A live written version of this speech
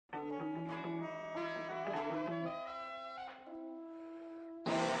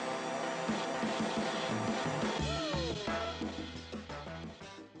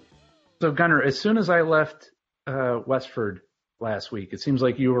So, Gunnar, as soon as I left Westford last week, it seems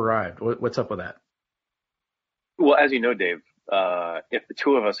like you arrived. What's up with that? Well, as you know, Dave, if the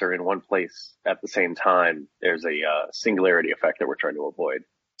two of us are in one place at the same time, there's a singularity effect that we're trying to avoid.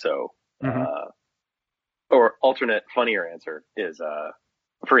 So, Hmm. or alternate, funnier answer is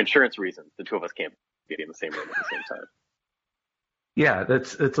for insurance reasons, the two of us can't be in the same room at the same time. Yeah,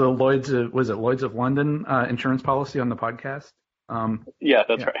 it's a Lloyd's. Was it Lloyd's of London insurance policy on the podcast? Yeah,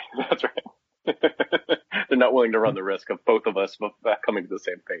 that's Yeah. right. That's right. They're not willing to run the risk of both of us coming to the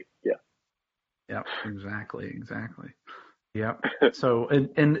same fate. Yeah. Yeah, exactly. Yeah. So,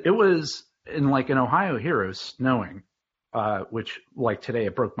 and it was in Ohio here, it was snowing, which like today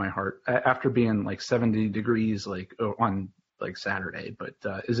it broke my heart after being like 70 degrees on like Saturday. But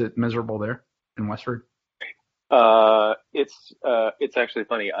is it miserable there in Westford? It's actually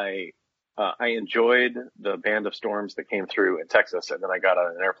funny. I enjoyed the band of storms that came through in Texas, and then I got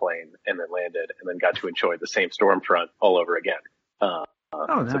on an airplane and then landed, and then got to enjoy the same storm front all over again. Uh,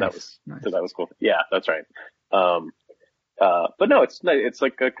 Oh, so nice, nice. that was cool. Yeah, that's right. Um, but no, it's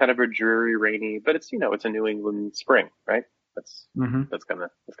like a kind of a dreary, rainy, but it's a New England spring, right? That's Hmm. that's kind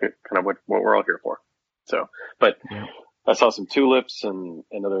of what we're all here for. So, but Yeah. I saw some tulips and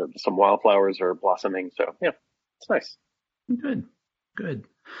some wildflowers are blossoming. So yeah, it's nice. Good, good.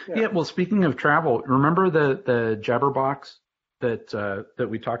 Yeah. Yeah. Well, speaking of travel, remember the Jabberbox that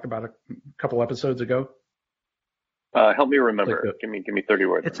we talked about a couple episodes ago? Help me Like remember. Give me 30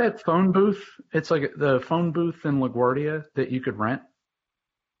 words it's on that. that phone booth. It's like the phone booth in LaGuardia that you could rent.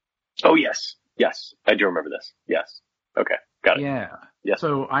 Oh yes, yes, I do remember this. Yes. Okay, got it. Yeah. Yes.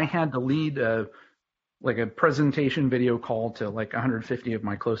 So I had to lead a presentation video call to like 150 of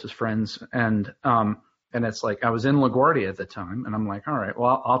my closest friends, and it's like I was in LaGuardia at the time, and I'm like, all right,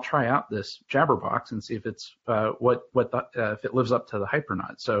 well I'll try out this Jabberbox and see if it's if it lives up to the hype or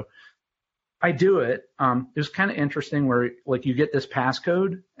not. So I do it. It was kind of interesting where like you get this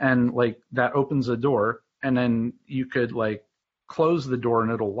passcode and like that opens a door, and then you could like close the door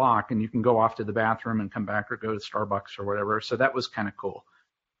and it'll lock, and you can go off to the bathroom and come back or go to Starbucks or whatever. So that was kind of cool.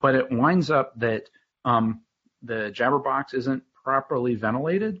 But it winds up that the Jabberbox isn't properly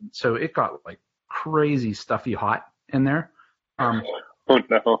ventilated, so it got like crazy stuffy hot in there. Um, Oh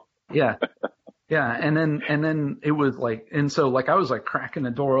no. yeah, yeah, and then it was like, and so like I was like cracking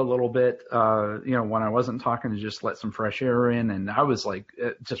the door a little bit, when I wasn't talking, to just let some fresh air in, and I was like,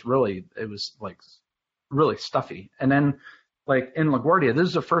 it was like really stuffy. And then like in LaGuardia, this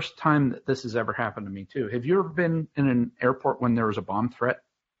is the first time that this has ever happened to me too. Have you ever been in an airport when there was a bomb threat?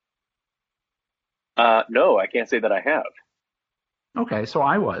 No, I can't say that I have. Okay, so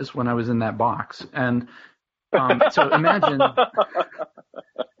I was when I was in that box, and so imagine.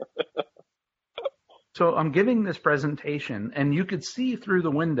 So I'm giving this presentation, and you could see through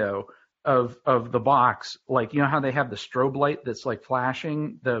the window of the box, like how they have the strobe light that's like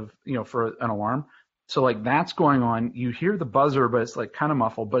flashing for an alarm. So like that's going on. You hear the buzzer, but it's like kind of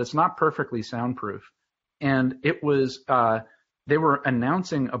muffled, but it's not perfectly soundproof. And it was they were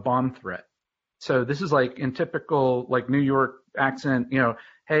announcing a bomb threat. So this is like in typical like New York accent,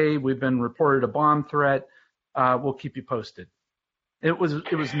 hey, we've been reported a bomb threat. We'll keep you posted. It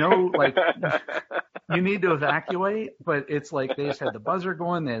was no like you need to evacuate, but it's like they just had the buzzer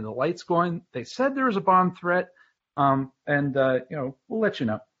going, they had the lights going. They said there was a bomb threat, and we'll let you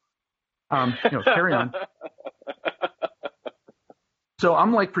know. Carry on. So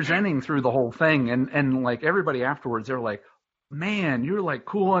I'm like presenting through the whole thing, and like everybody afterwards, they're like, "Man, you're like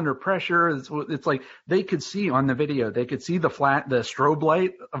cool under pressure." It's like they could see on the video, they could see the strobe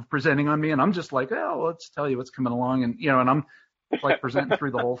light of presenting on me, and I'm just like, "Oh, let's tell you what's coming along," and I'm like presenting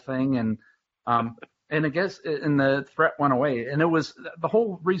through the whole thing, and I guess and the threat went away, and it was the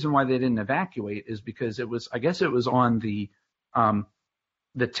whole reason why they didn't evacuate is because I guess it was on the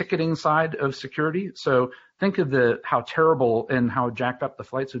ticketing side of security. So think of how terrible and how jacked up the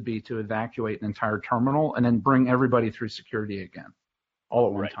flights would be to evacuate an entire terminal and then bring everybody through security again, all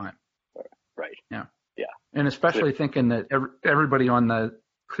at one Right. time. Right. Yeah. Yeah. And especially thinking that everybody on the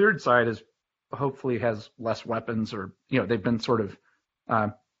cleared side hopefully has less weapons, or, they've been sort of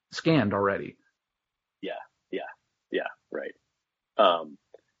scanned already. Yeah. Yeah. Yeah. Right.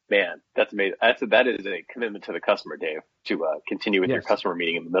 Man, that's amazing. That is a commitment to the customer, Dave, to continue with your Yes. customer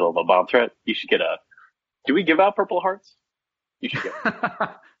meeting in the middle of a bomb threat. You should get do we give out Purple Hearts? You should get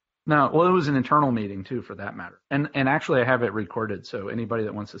No, well, it was an internal meeting too, for that matter. And actually, I have it recorded, so anybody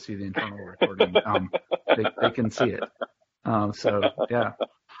that wants to see the internal recording, they can see it. So yeah.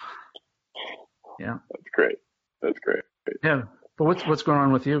 what's going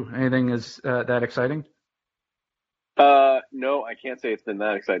on with you? Anything is that exciting? No, I can't say it's been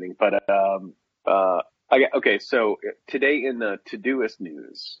that exciting, but okay. So today in the Todoist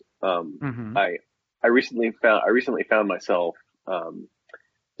news, Mm-hmm. I recently found myself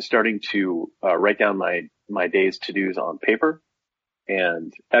starting to write down my day's to-dos on paper.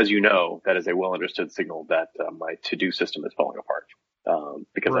 And as you know, that is a well understood signal that my to-do system is falling apart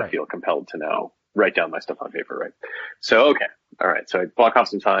because I Right. feel compelled to now write down my stuff on paper, right? So okay, all right. So I block off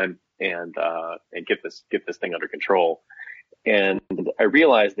some time and get this thing under control. And I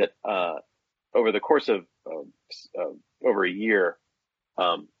realized that over the course of over a year,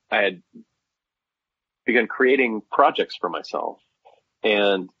 I had begun creating projects for myself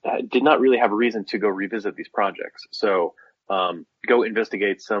and did not really have a reason to go revisit these projects. So go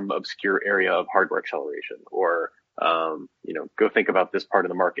investigate some obscure area of hardware acceleration, or go think about this part of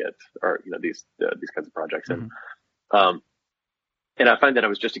the market, or these kinds of projects. Mm-hmm. And I find that I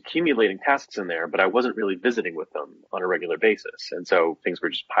was just accumulating tasks in there, but I wasn't really visiting with them on a regular basis. And so things were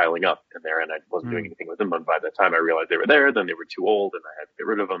just piling up in there, and I wasn't doing anything with them. And by the time I realized they were there, then they were too old and I had to get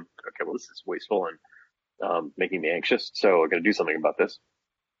rid of them. Okay, well, this is wasteful and making me anxious. So I'm going to do something about this.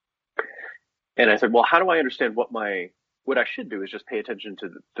 And I said, well, how do I understand what I should do is just pay attention to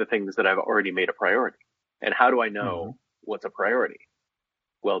the things that I've already made a priority. And how do I know what's a priority?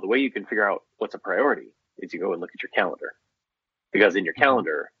 Well, the way you can figure out what's a priority is you go and look at your calendar. Because in your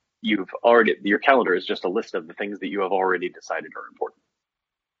calendar, your calendar is just a list of the things that you have already decided are important.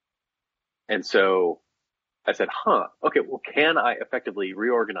 And so I said, okay, well, can I effectively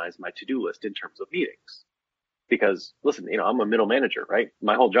reorganize my to-do list in terms of meetings? Because listen, I'm a middle manager, right?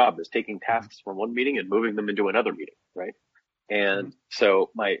 My whole job is taking tasks from one meeting and moving them into another meeting, right? And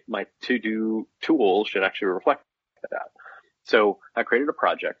so my to-do tool should actually reflect that. So I created a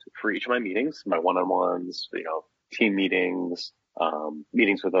project for each of my meetings, my one-on-ones, team meetings,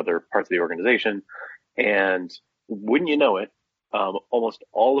 meetings with other parts of the organization. And wouldn't you know it, almost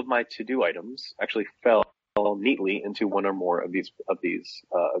all of my to-do items actually fell neatly into one or more of these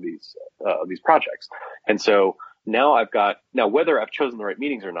projects. And so now whether I've chosen the right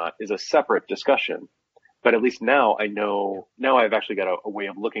meetings or not is a separate discussion. But at least now now I've actually got a way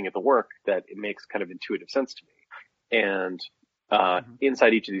of looking at the work that it makes kind of intuitive sense to me. And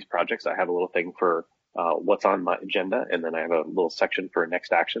inside each of these projects, I have a little thing for what's on my agenda, and then I have a little section for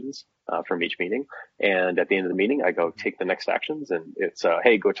next actions from each meeting. And at the end of the meeting, I go take the next actions, and it's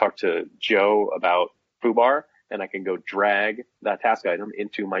hey, go talk to Joe about FUBAR, and I can go drag that task item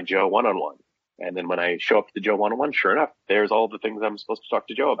into my Joe one-on-one. And then when I show up to the Joe one-on-one, sure enough, there's all the things I'm supposed to talk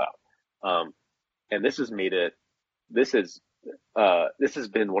to Joe about. And this has made it. This has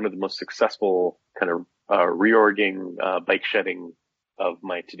been one of the most successful kind of reorging, bike shedding of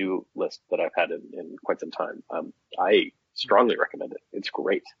my to-do list that I've had in quite some time. I strongly recommend it. It's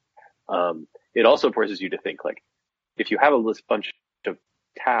great. It also forces you to think, like, if you have a bunch of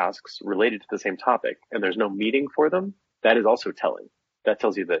tasks related to the same topic and there's no meeting for them, that is also telling. That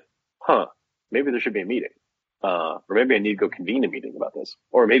tells you that, maybe there should be a meeting. Or maybe I need to go convene a meeting about this.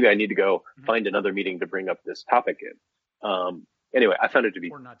 Or maybe I need to go find another meeting to bring up this topic in. Anyway, I found it to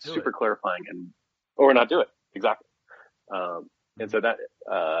be super clarifying or not do it. Exactly. And so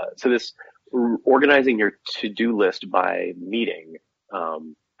so this organizing your to-do list by meeting,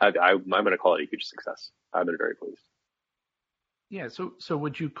 I'm going to call it a huge success. I've been very pleased. Yeah. So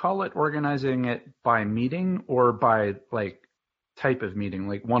would you call it organizing it by meeting or by like type of meeting,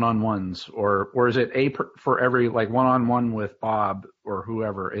 like one-on-ones, or is it for every like one-on-one with Bob or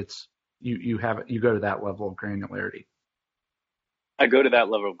whoever? It's you go to that level of granularity. I go to that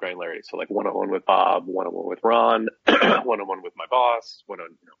level of granularity. So like one-on-one with Bob, one-on-one with Ron, one-on-one with my boss,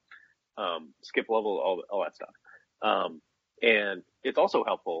 skip level, all that stuff. And it's also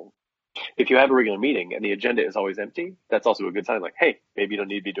helpful if you have a regular meeting and the agenda is always empty. That's also a good sign. Like, hey, maybe you don't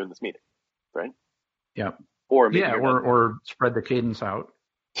need to be doing this meeting, right? Yeah. Or maybe or spread the cadence out.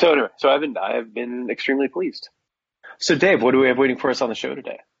 So anyway, I have been extremely pleased. So Dave, what do we have waiting for us on the show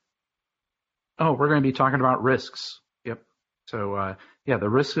today? Oh, we're going to be talking about risks. Yep. So, the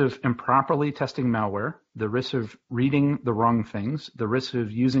risk of improperly testing malware, the risk of reading the wrong things, the risk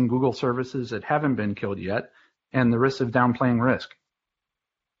of using Google services that haven't been killed yet, and the risk of downplaying risk.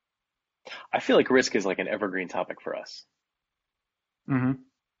 I feel like risk is like an evergreen topic for us. Mm-hmm.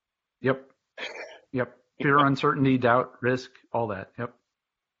 Yep. Fear, uncertainty, doubt, risk, all that. Yep.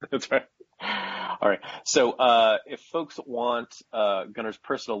 That's right. All right. So if folks want Gunner's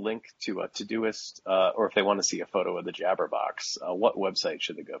personal link to Todoist, or if they want to see a photo of the Jabberbox, what website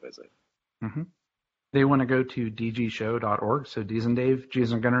should they go visit? Mm-hmm. They want to go to dgshow.org. So D's and Dave,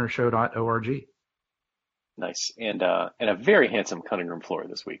 G's and Gunner, show.org. Nice. And a very handsome cutting room floor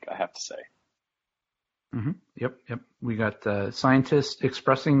this week, I have to say. Yep, yep. We got scientists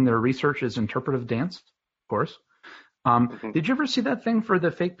expressing their research as interpretive dance, of course. Hmm. Did you ever see that thing for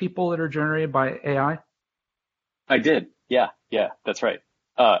the fake people that are generated by AI? I did. Yeah, yeah, that's right.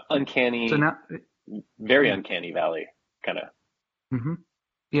 So Uncanny, now, very yeah, uncanny valley kind of. hmm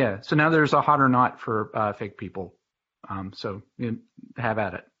yeah. So now there's a hot or not for fake people. So you have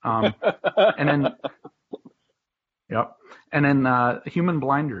at it. And then, yep. And then human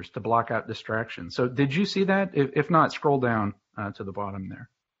blinders to block out distractions. So did you see that? If not, scroll down to the bottom there.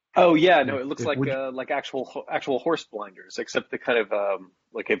 Oh yeah, no, If, it looks if would you, like actual horse blinders, except the kind of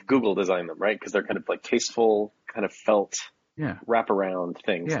like if Google designed them, right? Because they're kind of like tasteful, kind of felt yeah, wraparound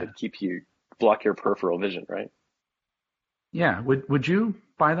things yeah, that block your peripheral vision, right? yeah. Would you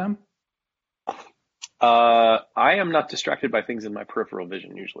buy them? I am not distracted by things in my peripheral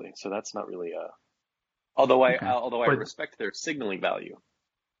vision usually, so that's not really Okay, although I but respect their signaling value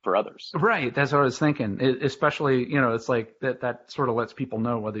for others. right, that's what I was thinking. Especially, it's like that sort of lets people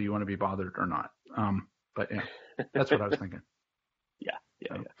know whether you want to be bothered or not. But yeah, that's what I was thinking. Yeah, yeah,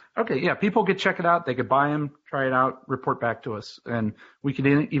 So, yeah. okay, yeah, people could check it out. They could buy them, try it out, report back to us, and we could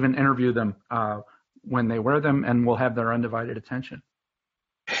even interview them when they wear them, and we'll have their undivided attention.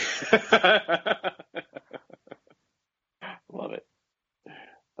 Love it.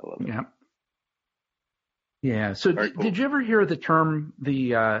 I love it. Yeah, yeah. So, Very did cool. you ever hear the term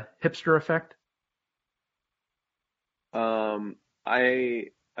the hipster effect?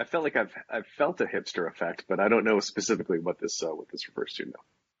 I felt like I've felt a hipster effect, but I don't know specifically what this refers to now.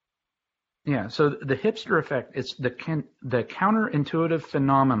 Yeah. So, the hipster effect is the counterintuitive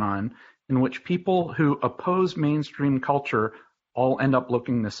phenomenon in which people who oppose mainstream culture all end up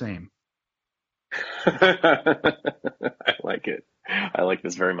looking the same. I like it. I like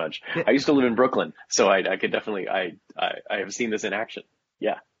this very much. Yeah, I used to live in Brooklyn, so I could definitely I have seen this in action.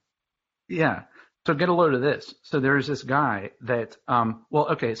 Yeah. yeah. So get a load of this. So there's this guy that,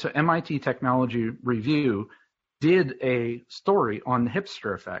 okay, so MIT Technology Review did a story on the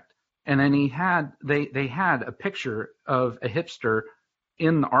hipster effect, and then they had a picture of a hipster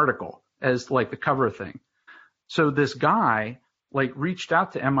in the article as like the cover thing. So this guy like reached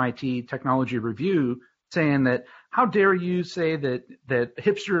out to MIT Technology Review saying that how dare you say that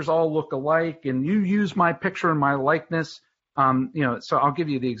hipsters all look alike and you use my picture and my likeness. So I'll give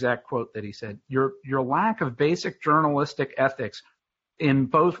you the exact quote that he said. Your lack of basic journalistic ethics in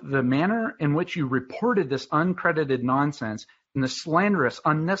both the manner in which you reported this uncredited nonsense and the slanderous,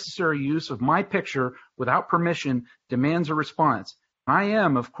 unnecessary use of my picture without permission demands a response. I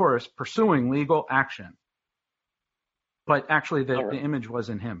am, of course, pursuing legal action. But actually, All the right. image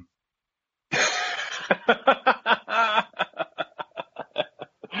wasn't him. It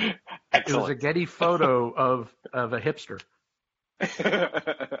was a Excellent. Getty photo of a hipster.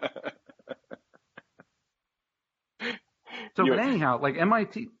 So, but You anyhow, like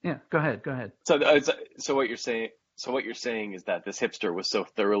MIT, yeah, go ahead. so what you're saying is that this hipster was so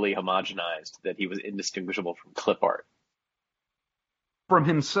thoroughly homogenized that he was indistinguishable from clip art. From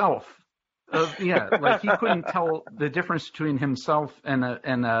himself, yeah, like he couldn't tell the difference between himself and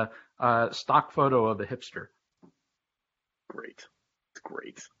a stock photo of a hipster. Great. It's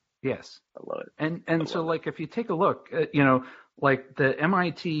great. Yes. I love it. I And so love it. like if you take a look at, like the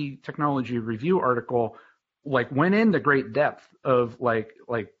MIT Technology Review article like went into great depth of like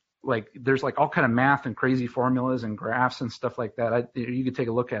there's like all kind of math and crazy formulas and graphs and stuff like that. You could take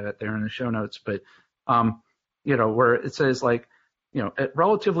a look at it there in the show notes, but where it says like, at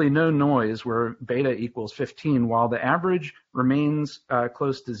relatively no noise where beta equals 15, while the average remains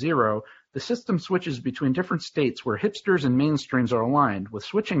close to zero, the system switches between different states where hipsters and mainstreams are aligned, with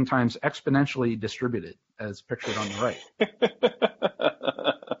switching times exponentially distributed, as pictured on the right.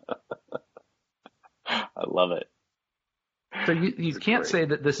 I love it. So you It's can't great. say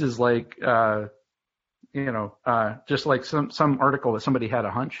that this is like, just like some article that somebody had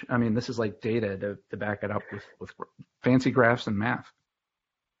a hunch. I mean, this is like data to back it up with fancy graphs and math.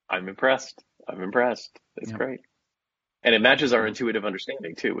 I'm impressed. I'm impressed. It's Yeah. great. And it matches our intuitive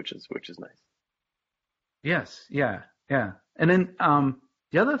understanding too, which is nice. Yes. Yeah. Yeah. And then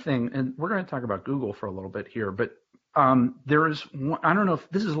the other thing, and we're going to talk about Google for a little bit here, but there is one, I don't know if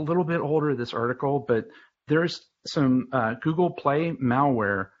this is a little bit older, this article, but there's some Google Play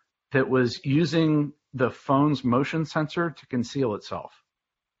malware that was using the phone's motion sensor to conceal itself.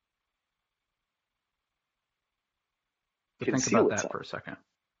 So think Conceal about that itself. for a second.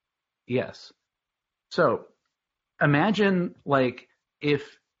 Yes. So imagine like if,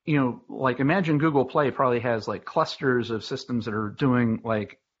 imagine Google Play probably has like clusters of systems that are doing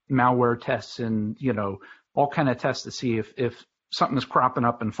like malware tests in, all kind of test to see if something is cropping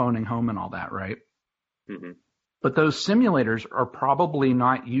up and phoning home and all that, right? Mm-hmm. But those simulators are probably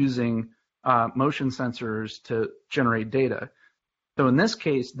not using motion sensors to generate data. So in this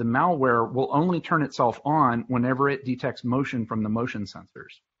case, the malware will only turn itself on whenever it detects motion from the motion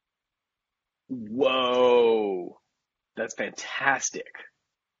sensors. Whoa, that's fantastic.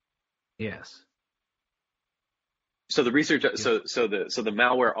 Yes. So the research, so the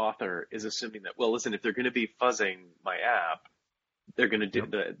malware author is assuming that, well, listen, if they're going to be fuzzing my app, they're going to do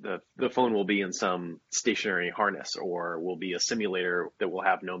the phone will be in some stationary harness or will be a simulator that will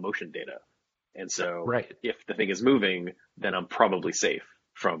have no motion data. And so right. if the thing is moving, then I'm probably safe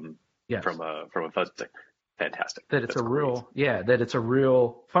from yes. from a fuzz thing. Fantastic. That it's that it's a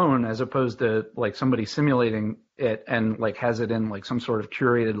real phone as opposed to like somebody simulating it and like has it in like some sort of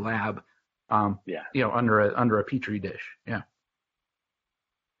curated lab. Under a petri dish. Yeah.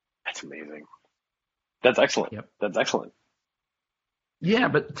 That's amazing. That's excellent. Yep. That's excellent. Yeah,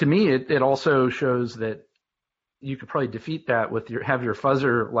 but to me, it also shows that you could probably defeat that with have your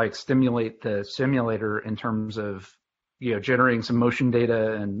fuzzer like stimulate the simulator in terms of, generating some motion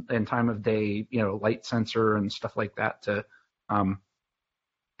data and time of day, light sensor and stuff like that to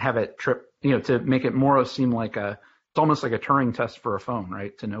have it trip, to make it more seem like it's almost like a Turing test for a phone,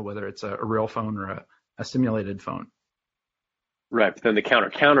 right? To know whether it's a real phone or a simulated phone. Right. But then the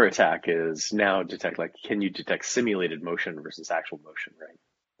counterattack is now can you detect simulated motion versus actual motion, right?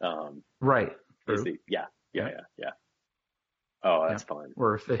 Right. Yeah. Oh, that's fun.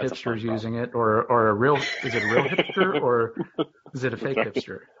 Or if the hipster's using it, or a real, is it a real hipster or is it a fake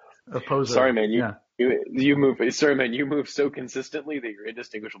hipster? Sorry, man. You move. Sorry, man. You move so consistently that you're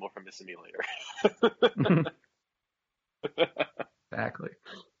indistinguishable from the simulator. Exactly.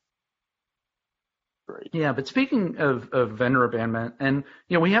 Great. Yeah, but speaking of vendor abandonment, and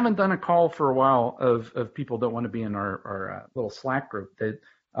we haven't done a call for a while of people that want to be in our little Slack group. That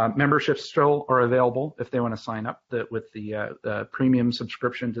memberships still are available if they want to sign up with the premium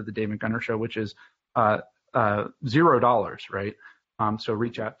subscription to the Dave McGunner Show, which is $0, right? So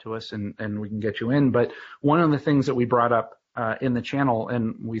reach out to us and we can get you in. But one of the things that we brought up in the channel,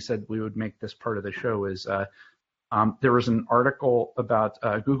 and we said we would make this part of the show, is there was an article about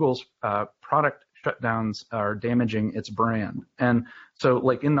Google's product shutdowns are damaging its brand. And so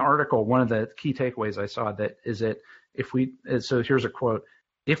like in the article, one of the key takeaways I saw so here's a quote: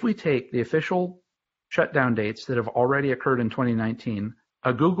 "If we take the official shutdown dates that have already occurred in 2019,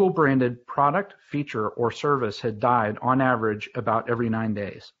 a Google branded product, feature, or service had died on average about every 9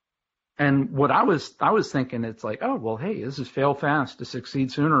 days." And what I was thinking, it's like, oh, well, hey, this is fail fast to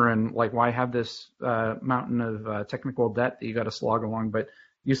succeed sooner. And like, why have this mountain of technical debt that you got to slog along? But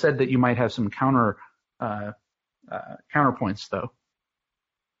you said that you might have some counterpoints, though.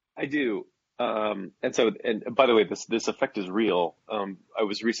 I do. And by the way, this effect is real. I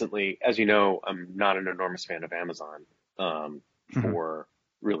was recently, as you know, I'm not an enormous fan of Amazon for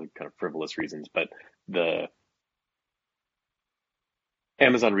really kind of frivolous reasons, but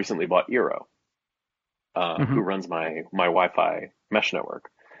Amazon recently bought Eero, who runs my Wi-Fi mesh network.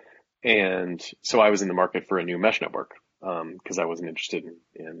 And so I was in the market for a new mesh network because I wasn't interested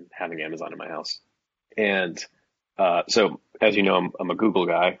in having Amazon in my house. And so, as you know, I'm a Google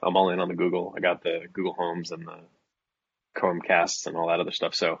guy. I'm all in on the Google. I got the Google Homes and the Chromecasts and all that other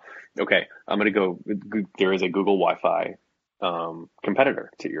stuff. So, okay, I'm going to go. There is a Google Wi-Fi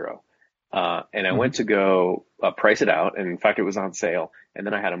competitor to Eero. And I went to go price it out. And in fact, it was on sale. And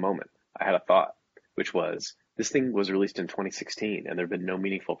then I had a moment. I had a thought, which was, this thing was released in 2016 and there have been no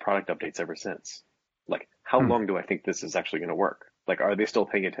meaningful product updates ever since. Like, how long do I think this is actually going to work? Like, are they still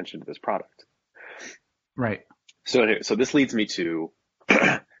paying attention to this product? Right. So anyway, so this leads me to,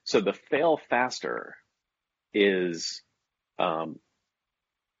 so the fail faster is, I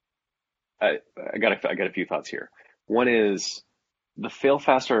got a few thoughts here. One is the fail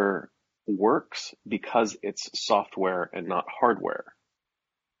faster works because it's software and not hardware.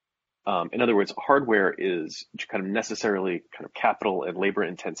 In other words, hardware is kind of necessarily kind of capital and labor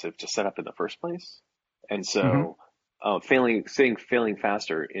intensive to set up in the first place. And so failing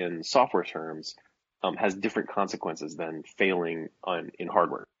faster in software terms has different consequences than failing in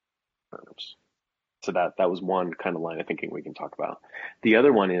hardware terms. So that was one kind of line of thinking we can talk about. The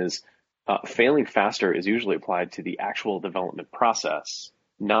other one is failing faster is usually applied to the actual development process,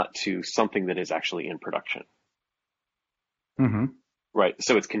 not to something that is actually in production. Right.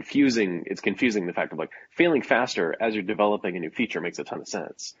 So it's confusing the fact of like failing faster as you're developing a new feature makes a ton of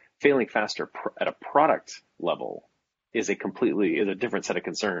sense. Failing faster at a product level is a different set of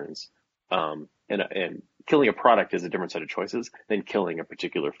concerns. And killing a product is a different set of choices than killing a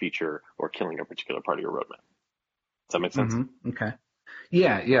particular feature or killing a particular part of your roadmap. Does that make sense? Okay.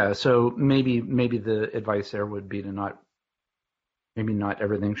 Yeah. So maybe the advice there would be to not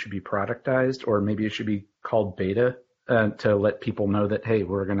everything should be productized, or maybe it should be called beta to let people know that, hey,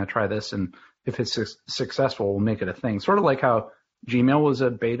 we're going to try this, and if it's successful, we'll make it a thing. Sort of like how Gmail was a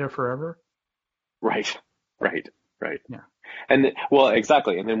beta forever. Right. Yeah. And well,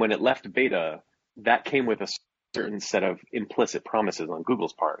 exactly. And then when it left beta, that came with a certain set of implicit promises on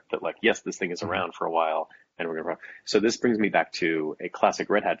Google's part that, like, yes, this thing is around for a while, and we're going to. So this brings me back to a classic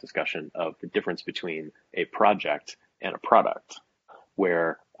Red Hat discussion of the difference between a project and a product,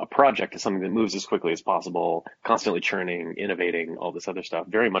 where a project is something that moves as quickly as possible, constantly churning, innovating, all this other stuff,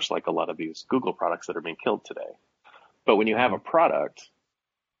 very much like a lot of these Google products that are being killed today. But when you have a product,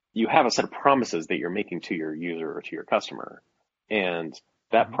 you have a set of promises that you're making to your user or to your customer. And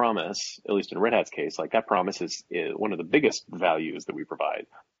that promise, at least in Red Hat's case, like that promise is one of the biggest values that we provide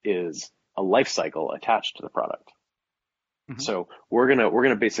is a life cycle attached to the product. So we're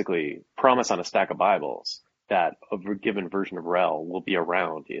gonna basically promise on a stack of Bibles that a given version of RHEL will be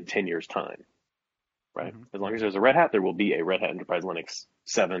around in 10 years' time, right? As long as there's a Red Hat, there will be a Red Hat Enterprise Linux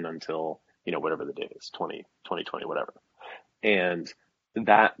 7 until, whatever the date is, 2020, whatever. And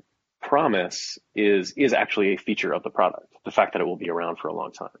that promise is actually a feature of the product, the fact that it will be around for a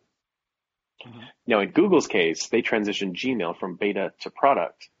long time. Now, in Google's case, they transitioned Gmail from beta to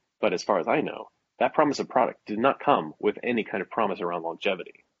product, but as far as I know, that promise of product did not come with any kind of promise around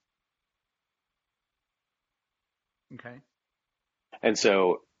longevity. Okay. And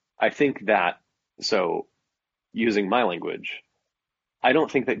so I think that, using my language, I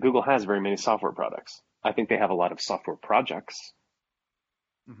don't think that Google has very many software products. I think they have a lot of software projects.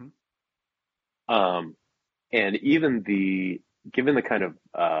 And even given the kind of,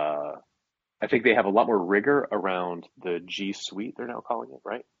 I think they have a lot more rigor around the G Suite, they're now calling it,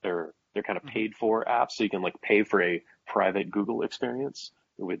 right? They're kind of paid for apps, so you can like pay for a private Google experience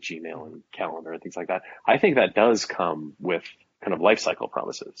with Gmail and Calendar and things like that. I think that does come with kind of lifecycle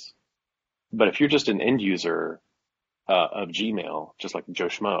promises. But if you're just an end user of Gmail, just like Joe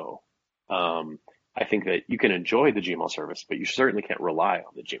Schmo, I think that you can enjoy the Gmail service, but you certainly can't rely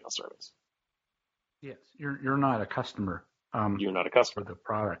on the Gmail service. Yes, you're not a customer. You're not a customer for the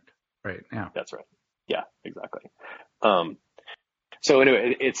product, right? Yeah, that's right. Yeah, exactly. So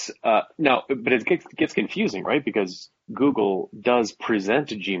anyway, it's now, but it gets confusing, right? Because Google does present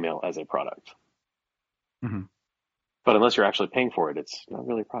Gmail as a product, but unless you're actually paying for it, it's not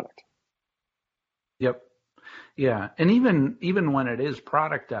really a product. Yep. Yeah, and even when it is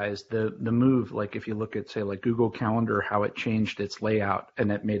productized, the move, like if you look at, say, like Google Calendar, how it changed its layout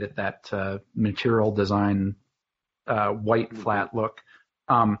and it made it that material design white flat look.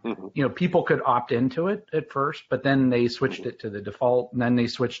 People could opt into it at first, but then they switched it to the default, and then they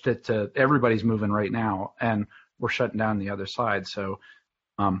switched it to everybody's moving right now, and we're shutting down the other side. So,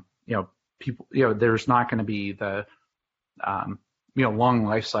 people, there's not going to be the long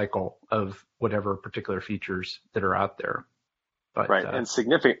life cycle of whatever particular features that are out there. But, right, and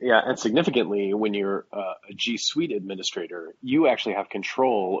significantly, when you're a G Suite administrator, you actually have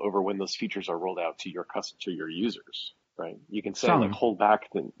control over when those features are rolled out to your users. Right, you can say some. Like hold back.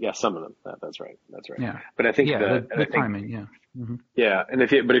 Some of them. That's right. Yeah, but I think the timing. Yeah. Yeah, and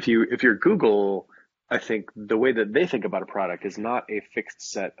if you're Google, I think the way that they think about a product is not a fixed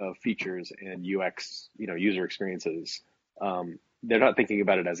set of features and UX, user experiences. They're not thinking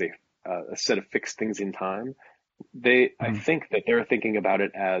about it as a set of fixed things in time. I think that they're thinking about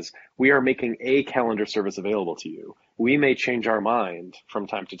it as, we are making a calendar service available to you. We may change our mind from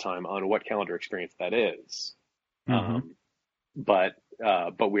time to time on what calendar experience that is. But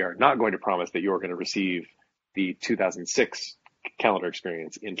we are not going to promise that you're going to receive the 2006 calendar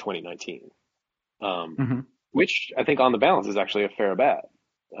experience in 2019. Which I think on the balance is actually a fair bet.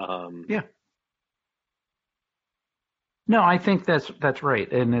 Yeah. No, I think that's right.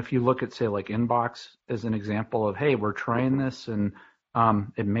 And if you look at, say, like Inbox as an example of, hey, we're trying this, and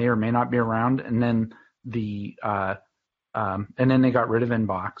it may or may not be around, and then they got rid of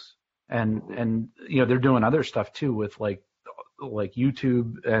Inbox, and they're doing other stuff too with like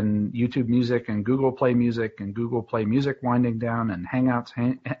YouTube and YouTube Music and Google Play Music and Google Play Music winding down, and Hangouts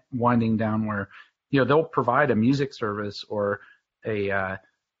winding down, where they'll provide a music service or a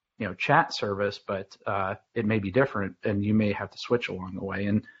chat service, but it may be different, and you may have to switch along the way.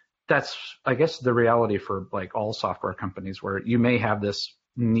 And that's, I guess, the reality for like all software companies, where you may have this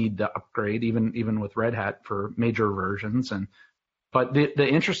need to upgrade, even with Red Hat for major versions. But the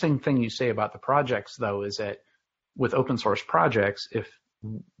interesting thing you say about the projects, though, is that with open source projects, if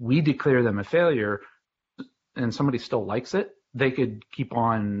we declare them a failure, and somebody still likes it, they could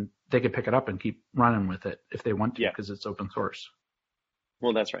pick it up and keep running with it if they want to, Yeah. because it's open source.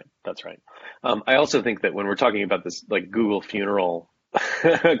 Well, that's right. That's right. I also think that when we're talking about this like Google funeral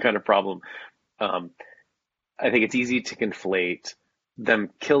kind of problem, I think it's easy to conflate them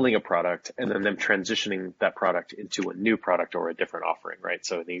killing a product and then them transitioning that product into a new product or a different offering, right?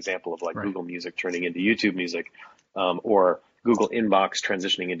 So the example of like Right. Google Music turning into YouTube Music, or Google Inbox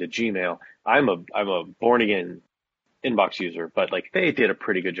transitioning into Gmail. I'm a born again Inbox user, but like they did a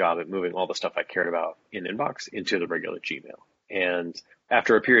pretty good job at moving all the stuff I cared about in Inbox into the regular Gmail. And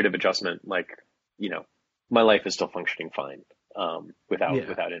after a period of adjustment, like, my life is still functioning fine, without Yeah.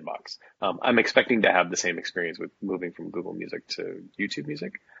 Inbox. I'm expecting to have the same experience with moving from Google Music to YouTube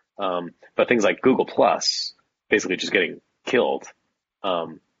Music. But things like Google Plus basically just getting killed,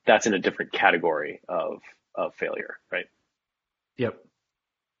 that's in a different category of failure, right? Yep.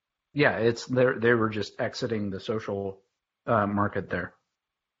 Yeah, they were just exiting the social market there.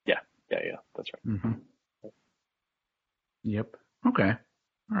 Yeah, that's right. Hmm. Yep. Okay.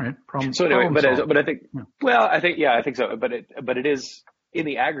 All right. So anyway, Problem solved. but I think, Yeah. well, I think so. But it is in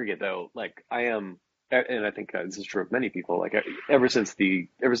the aggregate though. Like I am, and I think this is true of many people. Like ever since the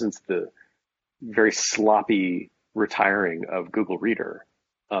very sloppy retiring of Google Reader,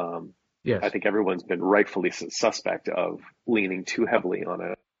 Yes. I think everyone's been rightfully suspect of leaning too heavily on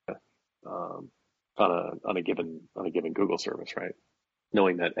a given Google service, right?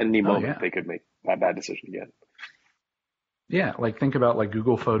 Knowing that at any Oh moment yeah. they could make that bad decision again. Yeah. Like think about like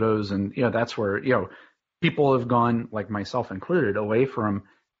Google Photos, and that's where people have gone, like myself included, away from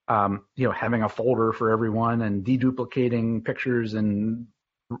having a folder for everyone and deduplicating pictures and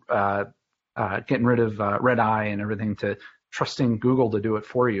getting rid of red eye and everything, to trusting Google to do it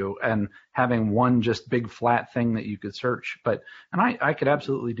for you and having one just big flat thing that you could search. And I could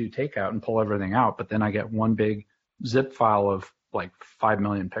absolutely do takeout and pull everything out, but then I get one big zip file of like 5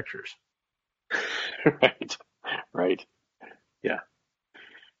 million pictures. Right. Yeah.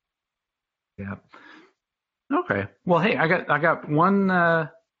 Yeah. Okay. Well, hey, I got one,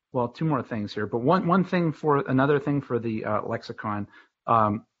 two more things here, but another thing for the lexicon.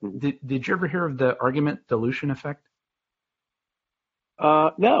 Did you ever hear of the argument dilution effect?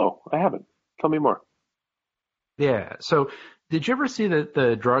 No, I haven't. Tell me more. Yeah. So did you ever see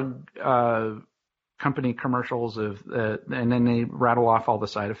the drug company commercials and then they rattle off all the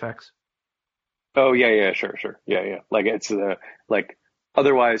side effects? Oh yeah, sure. Yeah. Like it's like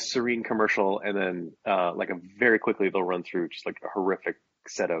otherwise serene commercial, and then like very quickly they'll run through just like a horrific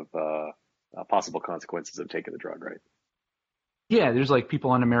set of possible consequences of taking the drug, right? Yeah, there's like people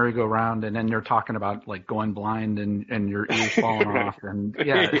on a merry-go-round, and then they're talking about like going blind and your ears falling off, and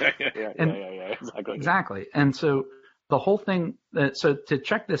Yeah, exactly. And so the whole thing. So to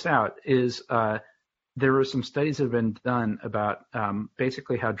check this out is there were some studies that have been done about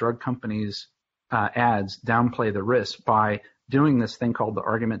basically how drug companies ads downplay the risk by doing this thing called the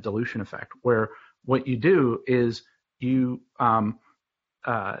argument dilution effect, where what you do is it's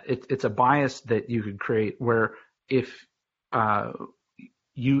a bias that you could create where if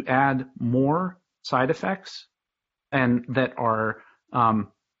you add more side effects and that are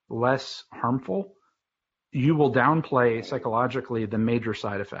less harmful, you will downplay psychologically the major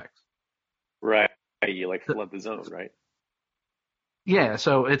side effects. Right. You like flood the zone, right? Yeah,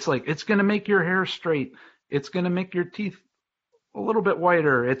 so it's like it's going to make your hair straight. It's going to make your teeth a little bit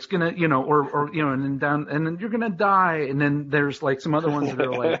whiter. It's going to, and then you're going to die. And then there's like some other ones that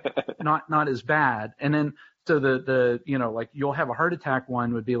are like not as bad. And then so the like you'll have a heart attack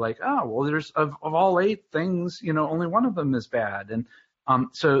one would be like, oh, well, there's of all 8 things, only one of them is bad. And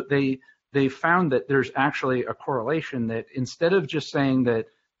so they found that there's actually a correlation, that instead of just saying that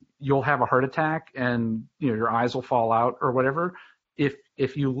you'll have a heart attack and your eyes will fall out or whatever,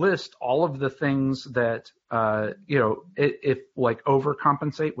 if you list all of the things that if like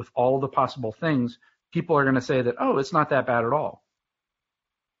overcompensate with all of the possible things, people are going to say that, oh, it's not that bad at all.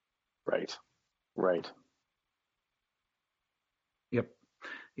 Right. Yep.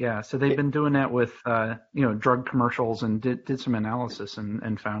 Yeah. So they've been doing that with drug commercials, and did some analysis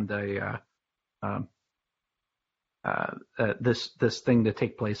and found this thing to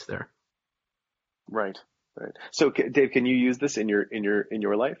take place there. Right. So, Dave, can you use this in your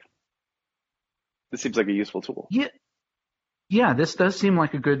life? This seems like a useful tool. Yeah. This does seem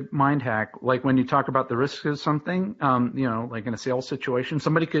like a good mind hack. Like when you talk about the risks of something, like in a sales situation,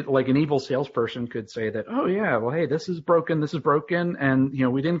 somebody could, like an evil salesperson could say that, oh yeah, well, hey, this is broken,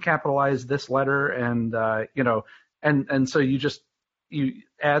 and we didn't capitalize this letter, and and so you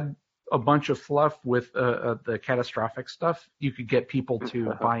add a bunch of fluff with the catastrophic stuff. You could get people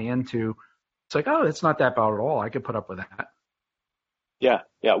to buy into it's like, oh, it's not that bad at all. I could put up with that. Yeah,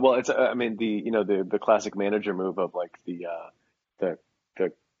 yeah. Well, it's I mean the classic manager move of like the the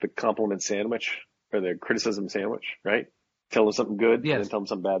the compliment sandwich or the criticism sandwich, right? Tell them something good and then Yes, tell them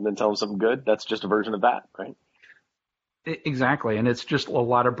something bad and then tell them something good. That's just a version of that, right? exactly. And it's just a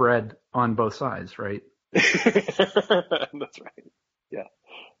lot of bread on both sides, right? That's right. Yeah,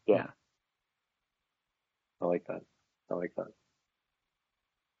 yeah. Yeah. I like that. I like that.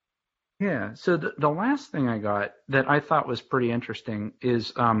 Yeah. So the last thing I got that I thought was pretty interesting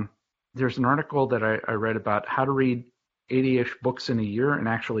is there's an article that I read about how to read 80-ish books in a year and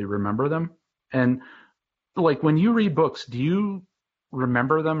actually remember them. And like when you read books, do you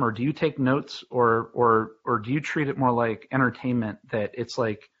remember them or do you take notes or do you treat it more like entertainment that it's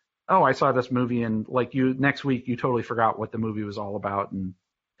like, oh, I saw this movie and like you next week you totally forgot what the movie was all about and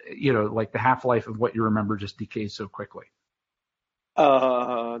like the half-life of what you remember just decays so quickly.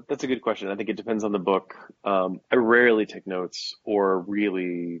 That's a good question. I think it depends on the book. I rarely take notes or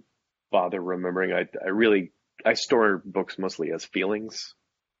really bother remembering. I store books mostly as feelings,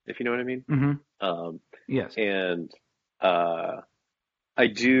 if you know what I mean. Hmm. Um, Yes. and uh,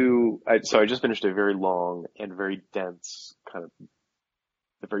 so I just finished a very long and very dense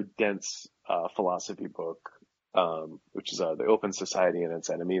philosophy book, which is The Open Society and Its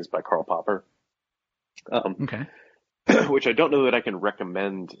Enemies by Karl Popper, um, Okay. which I don't know that I can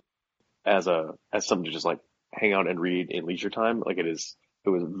recommend as something to just like hang out and read in leisure time. It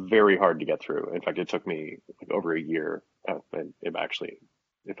was very hard to get through. In fact, it took me like over a year, and it actually,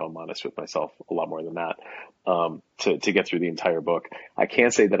 if I'm honest with myself, a lot more than that, to get through the entire book. I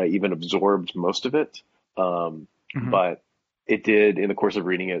can't say that I even absorbed most of it, Hmm. but it did in the course of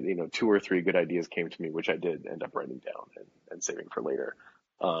reading it. Two or three good ideas came to me, which I did end up writing down and saving for later.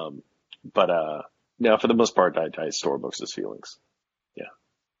 Um, but no, for the most part, I store books as feelings. Yeah.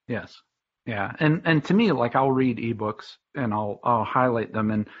 Yes. Yeah. And to me, like I'll read ebooks and I'll highlight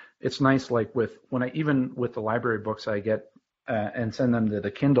them. And it's nice, like even with the library books I get and send them to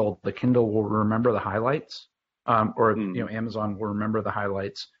the Kindle will remember the highlights, or, Mm, Amazon will remember the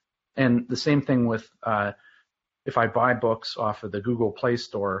highlights. And the same thing with, if I buy books off of the Google Play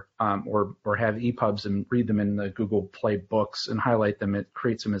Store, or have EPUBs and read them in the Google Play Books and highlight them, it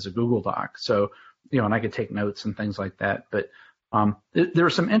creates them as a Google Doc. So, and I could take notes and things like that. But there are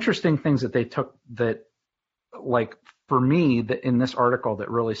some interesting things that they took that, like for me, that in this article that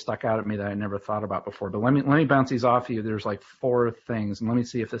really stuck out at me that I never thought about before. But let me bounce these off you. There's like four things, and let me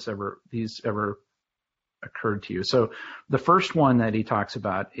see if these ever occurred to you. So the first one that he talks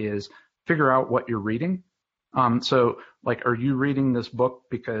about is figure out what you're reading. So like, are you reading this book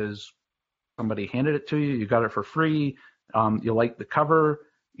because somebody handed it to you? You got it for free. You like the cover.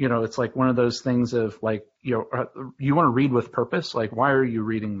 It's like one of those things of like, you want to read with purpose. Like, why are you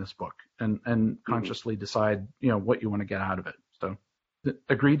reading this book? And mhm. consciously decide, what you want to get out of it. So,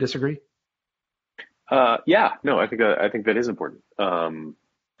 agree, disagree? Yeah, no, I think that is important.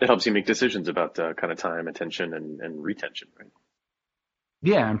 It helps you make decisions about kind of time, attention, and retention, right?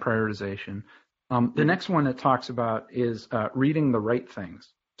 Yeah, and prioritization. The Hmm. next one it talks about is reading the right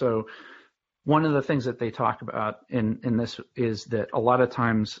things. So, one of the things that they talk about in this is that a lot of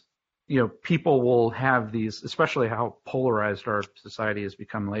times, people will have these, especially how polarized our society has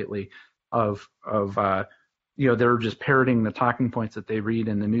become lately, they're just parroting the talking points that they read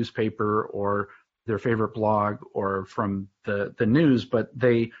in the newspaper or their favorite blog or from the news, but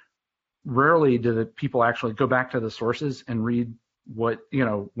they rarely do the people actually go back to the sources and read what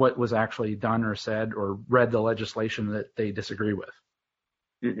was actually done or said or read the legislation that they disagree with.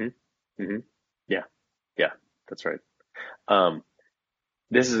 Hmm. Hmm. Yeah, yeah, that's right. Um,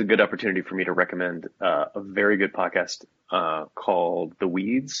 this is a good opportunity for me to recommend a very good podcast called The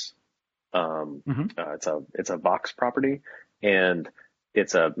Weeds. Hmm. It's a Vox property, and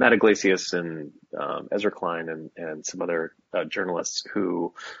it's Matt Iglesias and Ezra Klein and some other journalists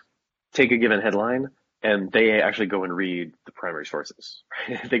who take a given headline and they actually go and read the primary sources.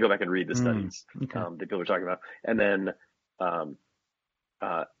 Right? They go back and read the Mm, studies okay. that people are talking about, um,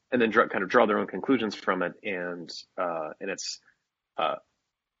 and then kind of draw their own conclusions from it. And uh,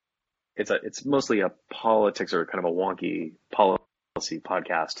 it's mostly a politics or kind of a wonky policy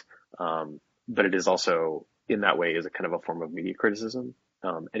podcast, but it is also in that way is a kind of a form of media criticism.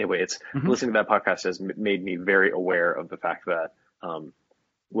 Anyway, it's Hmm. listening to that podcast has made me very aware of the fact that um,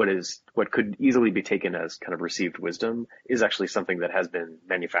 what could easily be taken as kind of received wisdom is actually something that has been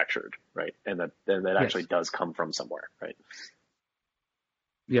manufactured, right? And that actually Yes. does come from somewhere, right?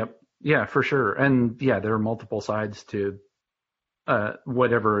 Yep. Yeah, for sure. And yeah, there are multiple sides to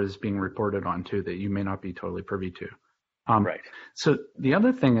whatever is being reported on too that you may not be totally privy to. Right. So the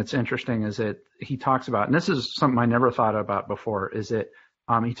other thing that's interesting is that he talks about, and this is something I never thought about before, is that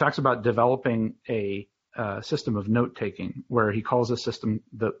he talks about developing a system of note taking, where he calls the system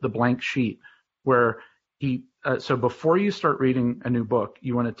the blank sheet, where so before you start reading a new book,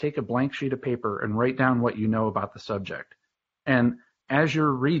 you want to take a blank sheet of paper and write down what you know about the subject. And as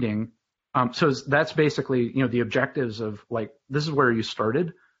you're reading, so that's basically, the objectives of, like, this is where you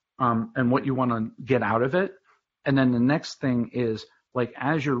started, and what you want to get out of it. And then the next thing is, like,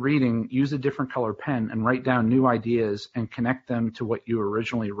 as you're reading, use a different color pen and write down new ideas and connect them to what you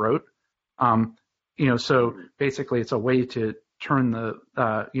originally wrote. So basically it's a way to turn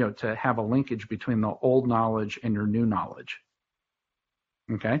to have a linkage between the old knowledge and your new knowledge.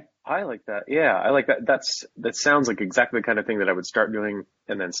 Okay. I like that. Yeah, I like that. That sounds like exactly the kind of thing that I would start doing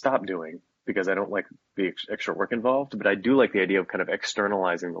and then stop doing, because I don't like the extra work involved, but I do like the idea of kind of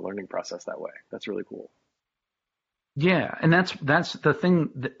externalizing the learning process that way. That's really cool. Yeah, and that's the thing.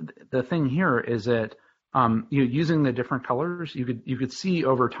 The thing here is that using the different colors, you could see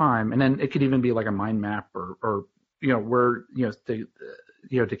over time, and then it could even be like a mind map or where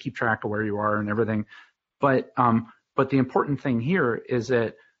to keep track of where you are and everything. But the important thing here is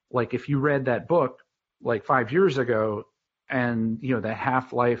that, like, if you read that book like 5 years ago, and the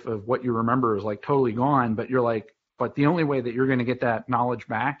half-life of what you remember is like totally gone, but you're like, but the only way that you're going to get that knowledge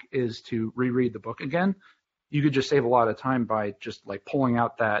back is to reread the book again. You could just save a lot of time by just, like, pulling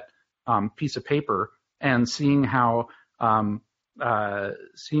out that piece of paper and seeing how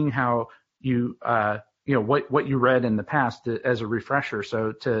you what you read in the past as a refresher,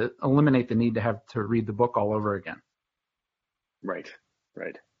 so to eliminate the need to have to read the book all over again. Right.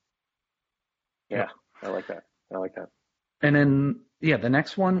 Yeah, I like that. And then, the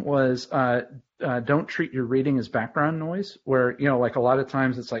next one was don't treat your reading as background noise, where, like, a lot of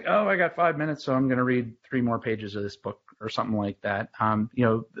times it's like, oh, I got 5 minutes, so I'm going to read 3 more pages of this book or something like that. And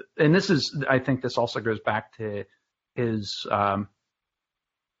I think this also goes back to his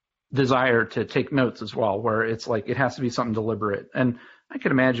desire to take notes as well, where it's like it has to be something deliberate. And I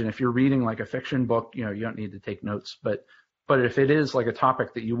could imagine if you're reading like a fiction book, you don't need to take notes, but if it is like a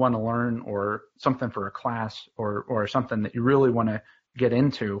topic that you want to learn, or something for a class, or something that you really want to get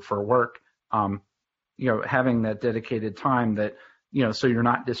into for work, having that dedicated time that, so you're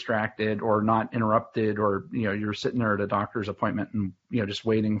not distracted or not interrupted, or, you're sitting there at a doctor's appointment and, just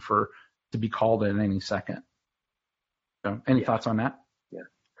waiting to be called in any second. So any thoughts on that?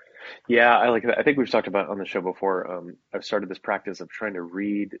 Yeah, I like that. I think we've talked about on the show before. I've started this practice of trying to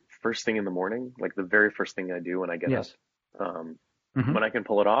read first thing in the morning, like the very first thing I do when I get up. When I can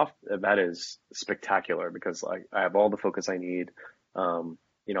pull it off, that is spectacular, because I have all the focus I need.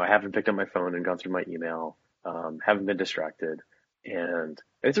 I haven't picked up my phone and gone through my email, haven't been distracted, and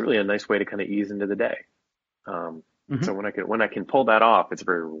it's really a nice way to kind of ease into the day. So when I can pull that off, it's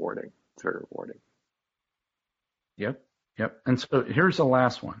very rewarding. Yep. And so here's the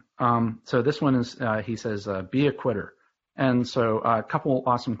last one. So this one is, he says, be a quitter. And so a couple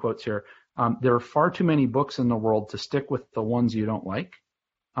awesome quotes here. There are far too many books in the world to stick with the ones you don't like.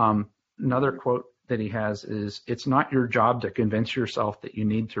 Another quote that he has is, it's not your job to convince yourself that you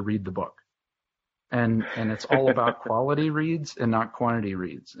need to read the book. And it's all about quality reads and not quantity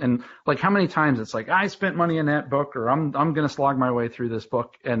reads. And, like, how many times it's like, I spent money in that book, or I'm going to slog my way through this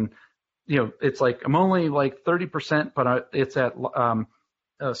book. And, it's like, I'm only like 30%, but it's at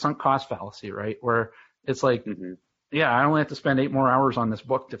sunk cost fallacy, right? Where it's like, I only have to spend 8 more hours on this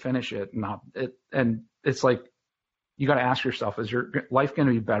book to finish it. And it's like, you got to ask yourself, is your life going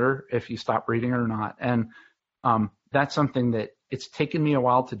to be better if you stop reading or not? And that's something that it's taken me a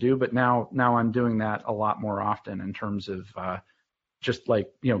while to do, but now I'm doing that a lot more often, in terms of just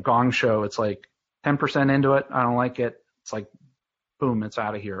like, Gong Show. It's like 10% into it, I don't like it. It's like, boom, it's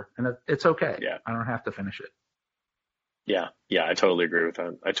out of here. And it's okay. Yeah. I don't have to finish it. Yeah, I totally agree with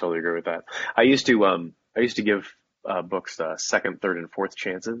that. I used to give books second, third, and fourth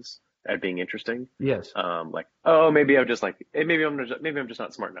chances at being interesting. Yes. Like, oh, maybe I'm just not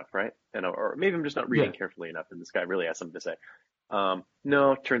smart enough, right? Or maybe I'm just not reading carefully enough, and this guy really has something to say.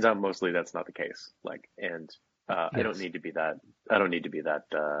 No, turns out mostly that's not the case. Like, and I don't need to be that. I don't need to be that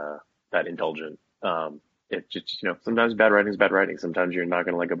indulgent. It just, sometimes bad writing is bad writing. Sometimes you're not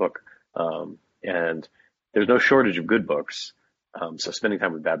going to like a book, and there's no shortage of good books. So spending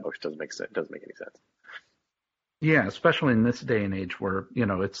time with bad books doesn't make any sense. Yeah, especially in this day and age where,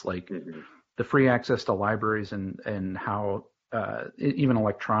 it's like the free access to libraries and how even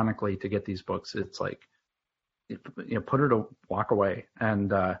electronically to get these books, it's like, put it a walk away,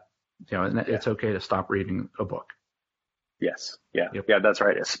 and it's okay to stop reading a book. Yes. Yeah. Yep. Yeah, that's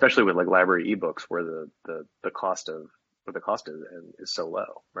right. Especially with like library ebooks, where the cost of where the cost is so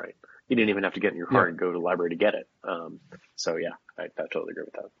low, right? You didn't even have to get in your car and go to the library to get it. So yeah, I totally agree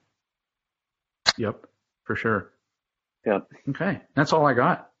with that. Yep, for sure. Yeah. Okay, that's all I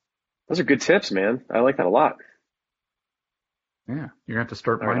got. Those are good tips, man. I like that a lot. Yeah, you're gonna have to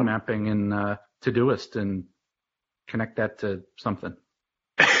start mind mapping in Todoist and connect that to something.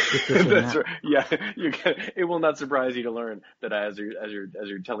 That's right. Yeah, it will not surprise you to learn that as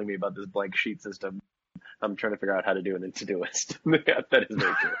you're telling me about this blank sheet system, I'm trying to figure out how to do it in Todoist. That is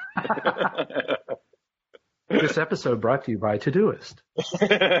very true. This episode brought to you by Todoist.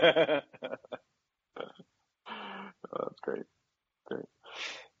 Oh, that's great. Great.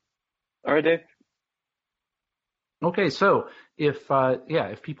 All right, Dave. Okay, so if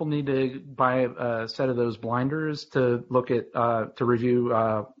people need to buy a set of those blinders to look at to review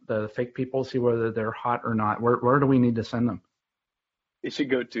the fake people, see whether they're hot or not, where do we need to send them? You should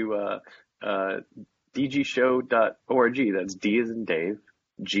go to dgshow.org. That's D as in Dave,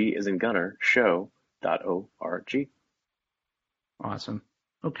 G as in Gunner, show.org. Awesome.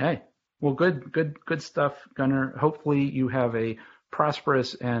 Okay. Well, good stuff, Gunner. Hopefully you have a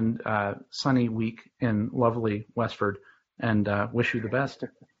prosperous and sunny week in lovely Westford, and wish you the best.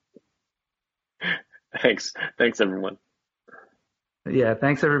 Thanks, everyone. Yeah,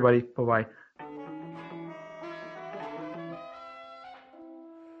 thanks everybody. Bye-bye.